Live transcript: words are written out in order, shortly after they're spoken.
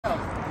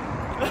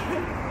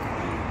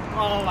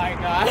Oh my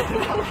god.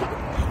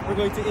 We're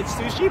going to eat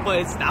sushi, but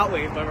it's that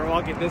way, but we're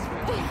walking this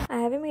way. I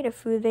haven't made a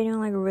food video in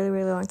like a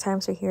really long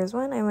time, so here's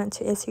one. I went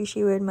to eat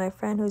sushi with my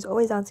friend who's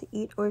always down to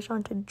eat, always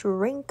down to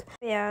drink.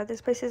 Yeah,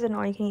 this place is an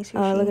all-you-can-eat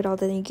sushi. Look at all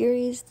the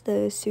nigiris,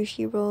 the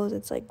sushi rolls.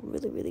 It's like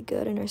really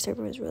good, and our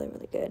server was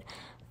really good.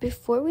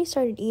 Before we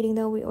started eating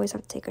though, we always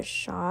have to take a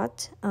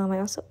shot. I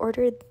also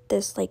ordered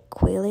this like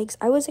quail eggs.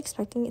 I was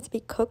expecting it to be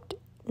cooked,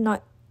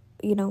 not,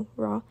 you know,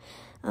 raw.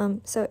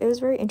 So it was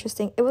very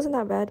interesting. It wasn't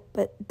that bad,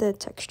 but the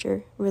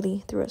texture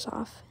really threw us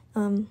off.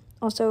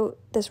 Also,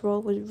 this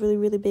roll was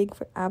really big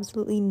for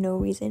absolutely no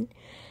reason.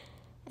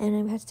 And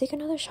I had to take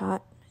another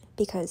shot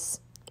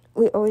because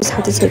we always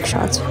have to take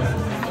shots.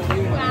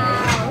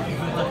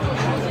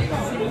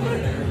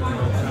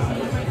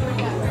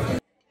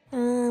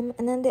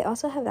 And then they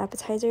also have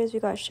appetizers. We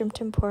got shrimp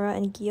tempura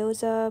and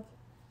gyoza.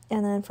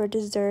 And then for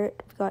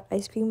dessert, we got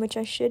ice cream, which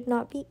I should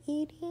not be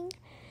eating.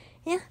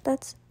 Yeah,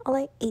 that's all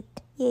I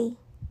ate. Yay.